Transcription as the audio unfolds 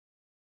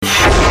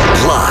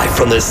Live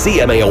from the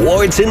CMA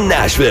Awards in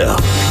Nashville,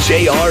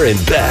 JR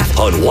and Beth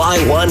on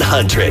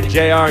Y100.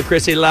 JR and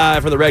Chrissy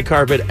live from the red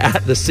carpet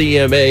at the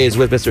CMAs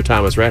with Mr.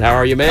 Thomas Rhett. How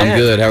are you, man? I'm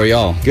good. How are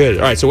y'all? Good.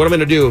 All right, so what I'm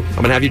going to do, I'm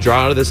going to have you draw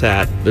out of this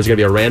hat. There's going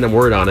to be a random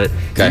word on it.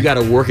 Okay. You got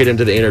to work it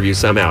into the interview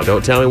somehow.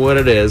 Don't tell me what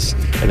it is,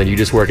 and then you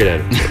just work it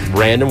in.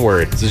 Random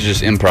word. This is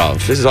just improv.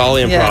 This is all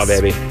improv,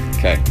 baby.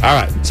 Okay. All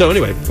right. So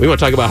anyway, we want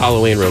to talk about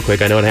Halloween real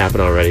quick. I know it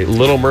happened already.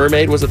 Little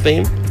Mermaid was a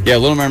theme? Yeah,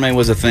 Little Mermaid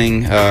was a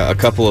thing. A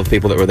couple of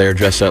people that were there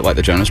dressed up like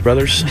the Jonas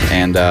Brothers,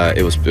 and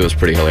it was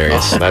pretty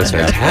hilarious. Oh, that's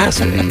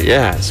fantastic. Mm-hmm.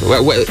 Yeah. So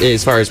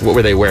as far as what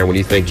were they wearing when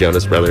you think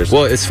Jonas Brothers?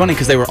 Well, it's funny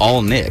because they were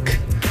all Nick.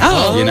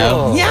 Oh. You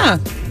know? Yeah.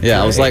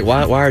 Yeah, I was like,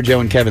 why are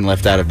Joe and Kevin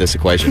left out of this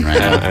equation right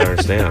now? I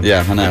understand.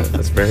 Yeah, I know.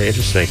 That's very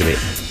interesting to me.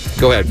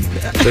 Go ahead.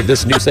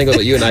 This new single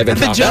that you and I have been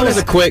talking about. That was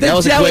a quick That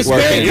was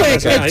work very in.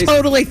 quick. It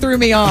totally threw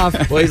me off.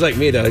 Well, he's like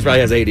me though. He probably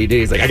has ADD.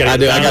 He's like, I gotta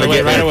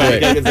get right away.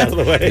 Get out of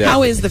the way. Yeah.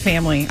 How is the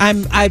family?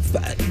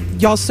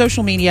 Y'all's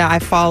social media I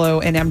follow,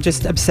 and I'm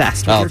just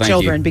obsessed with your thank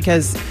children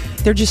because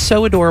they're just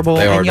so adorable,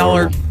 They are and y'all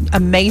adorable. are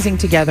amazing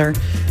together.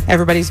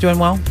 Everybody's doing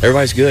well.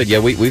 Everybody's good. Yeah,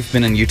 we've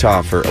been in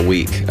Utah for a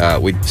week.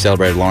 We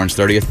celebrated Lauren's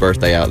 30th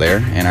birthday out there,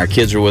 and our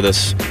kids are with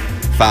us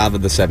 5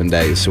 of the 7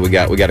 days. So we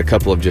got a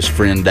couple of just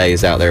friend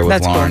days out there with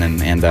That's Lauren,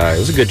 cool. and it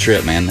was a good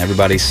trip, man.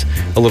 Everybody's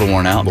a little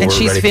worn out, but And we're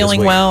she's ready feeling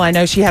for this week. well. I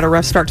know she had a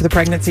rough start to the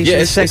pregnancy. Yeah, She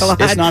was sick a lot.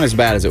 it's not as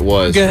bad as it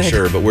was Good. for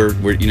sure, but we're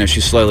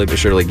she's slowly but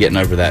surely getting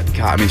over that.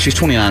 God, I mean, she's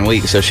 29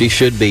 weeks, so she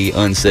should be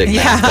unsick now.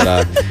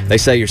 Yeah. But they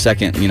say your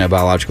second,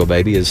 biological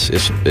baby is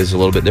a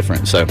little bit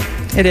different. So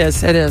It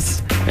is.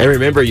 I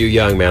remember you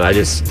young, man.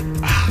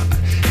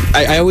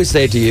 I always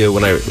say to you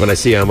when I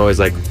see you, I'm always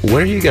like, when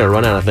are you going to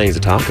run out of things to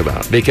talk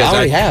about? Because I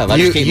already have. I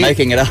just keep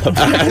making it up.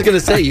 I was going to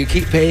say, you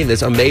keep painting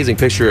this amazing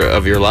picture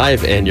of your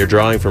life, and you're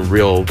drawing from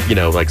real,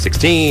 like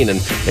 16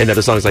 and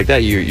other songs like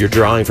that. You're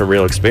drawing from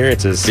real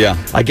experiences. Yeah.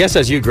 I guess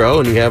as you grow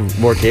and you have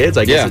more kids,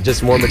 I guess it's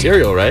just more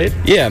material, right?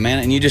 Yeah, man,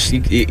 and you this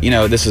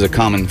is a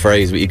common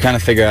phrase, but you kind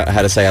of figure out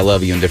how to say I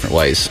love you in different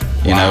ways,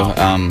 you know.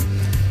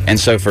 And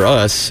so for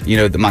us,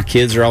 my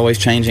kids are always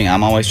changing,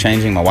 I'm always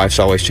changing, my wife's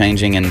always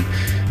changing, and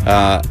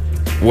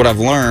what I've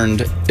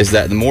learned is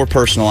that the more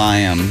personal I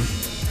am,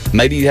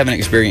 maybe you haven't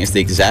experienced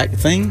the exact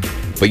thing,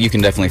 but you can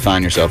definitely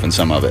find yourself in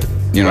some of it.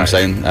 You know what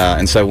I'm saying?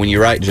 And so when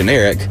you write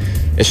generic,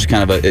 it's just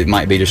kind of it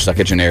might be just like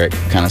a generic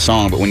kind of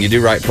song, but when you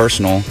do write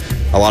personal,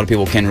 a lot of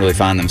people can really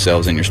find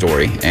themselves in your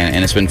story,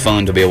 and it's been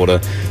fun to be able to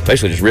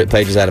basically just rip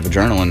pages out of a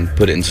journal and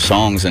put it into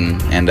songs,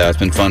 and it's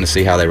been fun to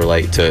see how they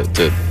relate to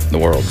the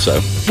world. So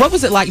What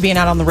was it like being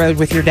out on the road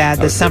with your dad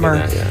this summer?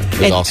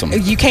 It was awesome.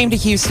 You came to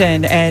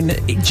Houston,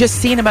 and just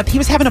seeing him up, he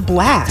was having a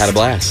blast. Had a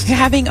blast.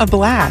 Having a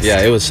blast.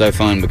 Yeah, it was so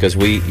fun because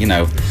we,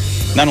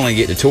 not only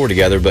get to tour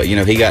together, but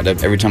he got to,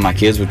 every time my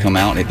kids would come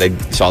out, they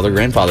saw their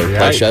grandfather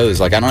play shows.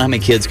 Like, I don't know how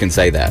many kids can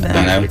say that.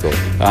 Cool.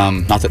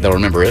 Not that they'll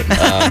remember it.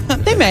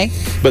 They may.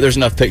 But there's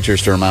enough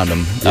pictures to remind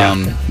them.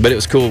 But it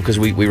was cool because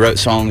we wrote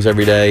songs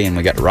every day, and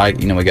we got to write.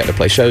 We got to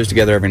play shows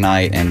together every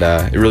night, and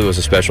it really was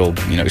a special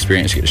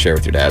experience to get to share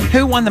with your dad.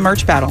 Who won the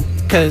merch battle?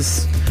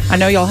 Because I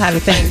know y'all had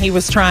a thing. He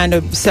was trying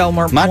to sell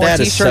more dad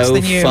T-shirts is so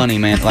than you. funny,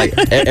 man. Like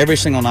every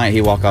single night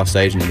he walk off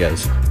stage and he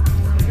goes,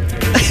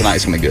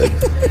 "Tonight's gonna be good."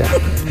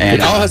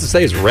 And all it has to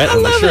say is Rhett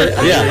on the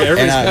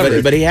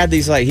shirt. But he had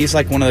these he's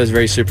like one of those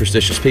very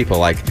superstitious people.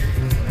 Like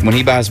when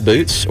he buys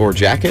boots or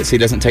jackets, he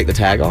doesn't take the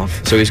tag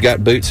off. So he's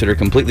got boots that are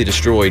completely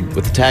destroyed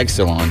with the tag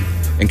still on,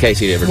 in case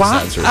he ever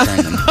decides to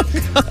return them.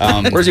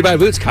 Where's he buy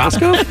boots?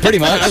 Costco? Pretty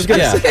much.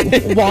 Yeah.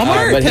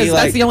 Walmart? But Because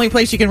that's the only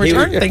place you can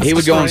return things. He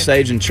would go on destroyed.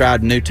 stage and try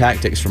new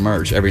tactics for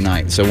merch every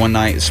night. So one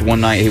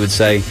night he would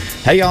say,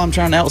 "Hey y'all, I'm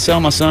trying to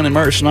outsell my son in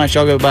merch tonight.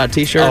 Y'all go buy a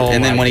T-shirt."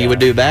 And then when he would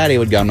do bad, he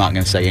would go, "I'm not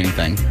going to say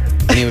anything."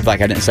 And he would be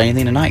like, "I didn't say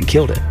anything tonight," and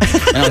killed it.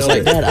 And I was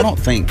like, "Dad, I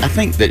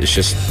think that it's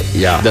just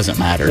it doesn't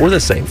matter. We're the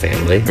same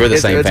family. We're the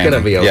same family. It's going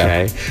to be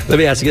okay." Yeah. Let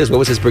me ask you this. What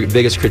was his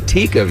biggest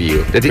critique of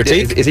you?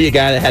 Is he a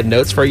guy that had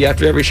notes for you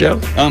after every show?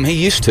 He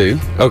used to.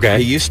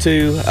 Okay. He used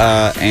to,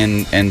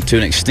 and to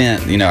an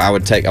extent, I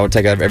would take out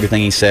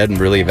everything he said and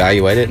really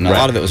evaluate it. And a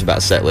lot of it was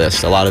about set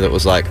list. A lot of it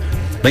was like,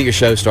 "I think your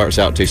show starts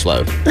out too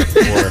slow," or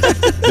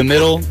 "The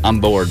middle, I'm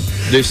bored.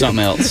 Do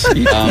something else."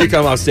 You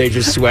come off stage,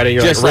 you're sweating.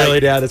 You're like, "Really,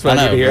 Dad? That's what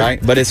I need to hear."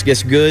 Right? But it's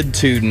good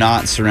to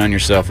not surround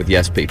yourself with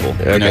yes people.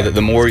 Okay. That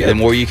the more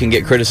you can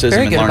get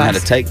criticism and learn how to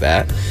take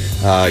that,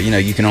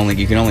 you can only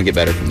get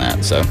better from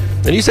that. So.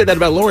 And you say that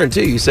about Lauren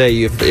too. You say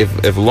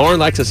if Lauren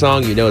likes a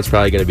song, it's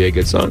probably going to be a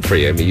good song for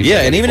you. I mean,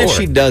 and even if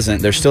she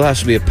doesn't, there still has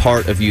to be a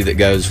part of you that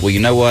goes, "Well, you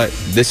know what?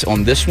 This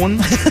one,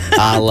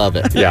 I love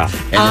it." Yeah,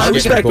 and I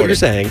respect what you're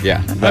saying.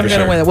 Yeah, I'm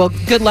going with it. Well,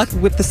 good luck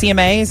with the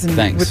CMAs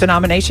and with the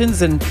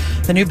nominations and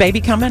the new baby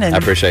coming. And I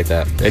appreciate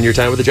that. And your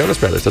time with the Jonas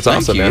Brothers. That's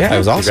awesome, you. man. Yeah, it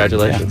was awesome.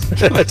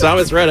 Congratulations.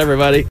 Thomas Rhett, everybody.